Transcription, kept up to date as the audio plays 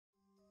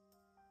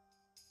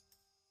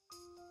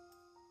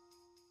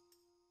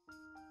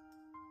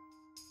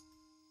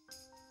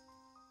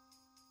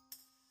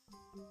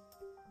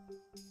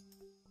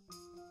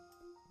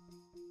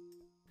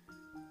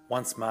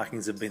Once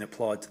markings have been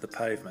applied to the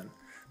pavement,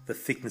 the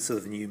thickness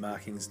of the new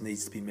markings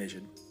needs to be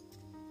measured.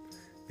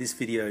 This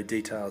video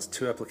details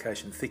 2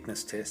 application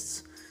thickness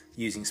tests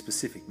using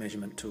specific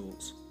measurement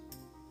tools.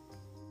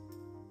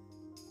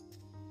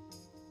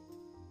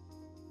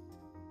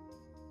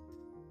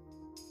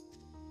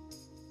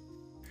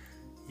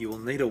 You will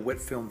need a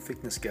wet film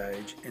thickness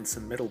gauge and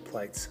some metal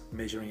plates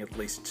measuring at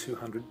least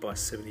 200 by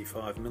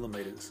 75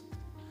 millimeters.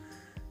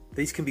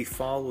 These can be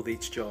filed with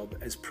each job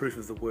as proof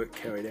of the work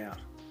carried out.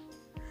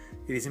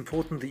 It is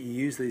important that you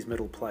use these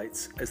metal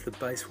plates as the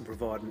base will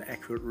provide an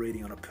accurate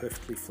reading on a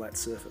perfectly flat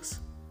surface.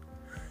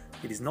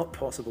 It is not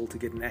possible to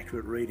get an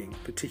accurate reading,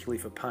 particularly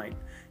for paint,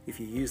 if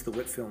you use the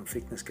wet film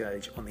thickness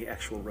gauge on the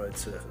actual road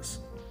surface.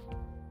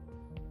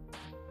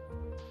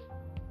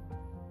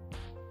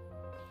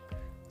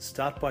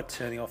 Start by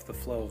turning off the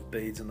flow of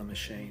beads on the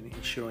machine,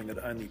 ensuring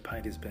that only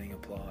paint is being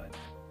applied.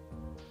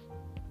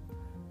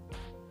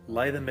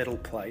 Lay the metal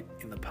plate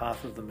in the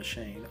path of the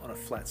machine on a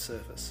flat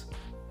surface.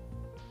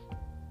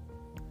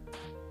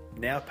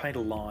 Now paint a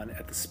line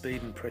at the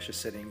speed and pressure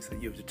settings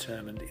that you have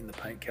determined in the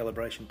paint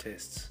calibration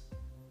tests.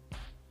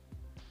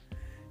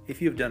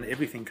 If you have done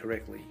everything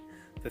correctly,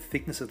 the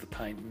thickness of the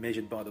paint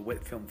measured by the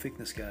wet film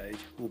thickness gauge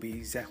will be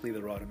exactly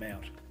the right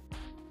amount.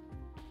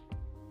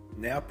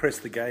 Now press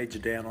the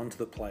gauge down onto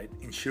the plate,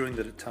 ensuring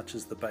that it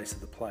touches the base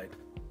of the plate.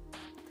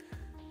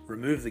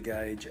 Remove the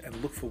gauge and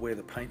look for where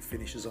the paint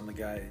finishes on the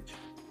gauge.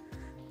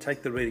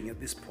 Take the reading at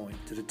this point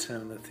to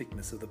determine the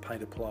thickness of the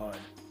paint applied.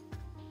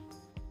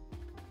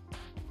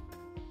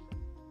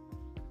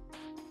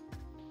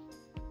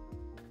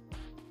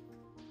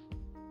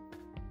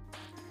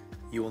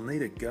 You will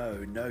need a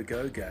go,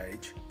 no-go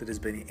gauge that has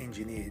been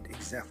engineered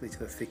exactly to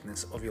the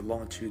thickness of your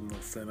longitudinal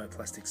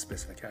thermoplastic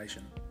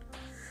specification.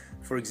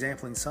 For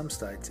example, in some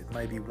states it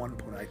may be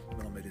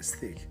 1.8mm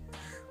thick,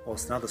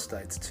 whilst in other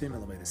states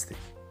 2mm thick.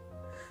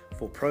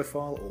 For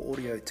profile or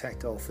audio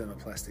tactile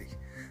thermoplastic,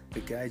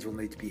 the gauge will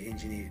need to be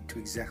engineered to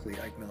exactly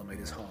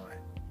 8mm high.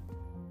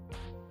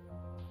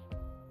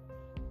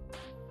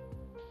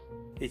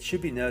 It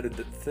should be noted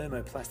that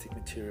thermoplastic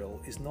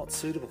material is not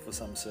suitable for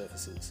some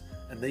surfaces,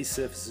 and these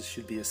surfaces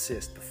should be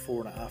assessed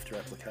before and after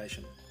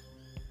application.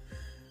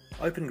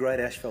 Open grade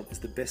asphalt is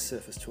the best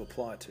surface to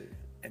apply to,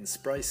 and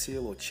spray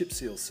seal or chip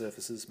seal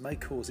surfaces may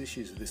cause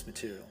issues with this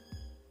material.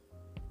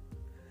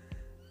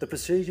 The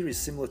procedure is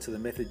similar to the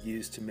method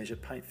used to measure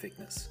paint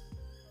thickness.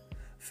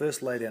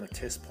 First lay down a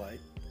test plate,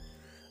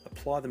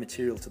 apply the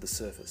material to the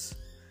surface,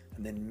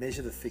 and then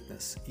measure the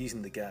thickness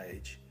using the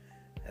gauge,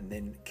 and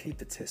then keep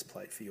the test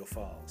plate for your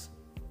files.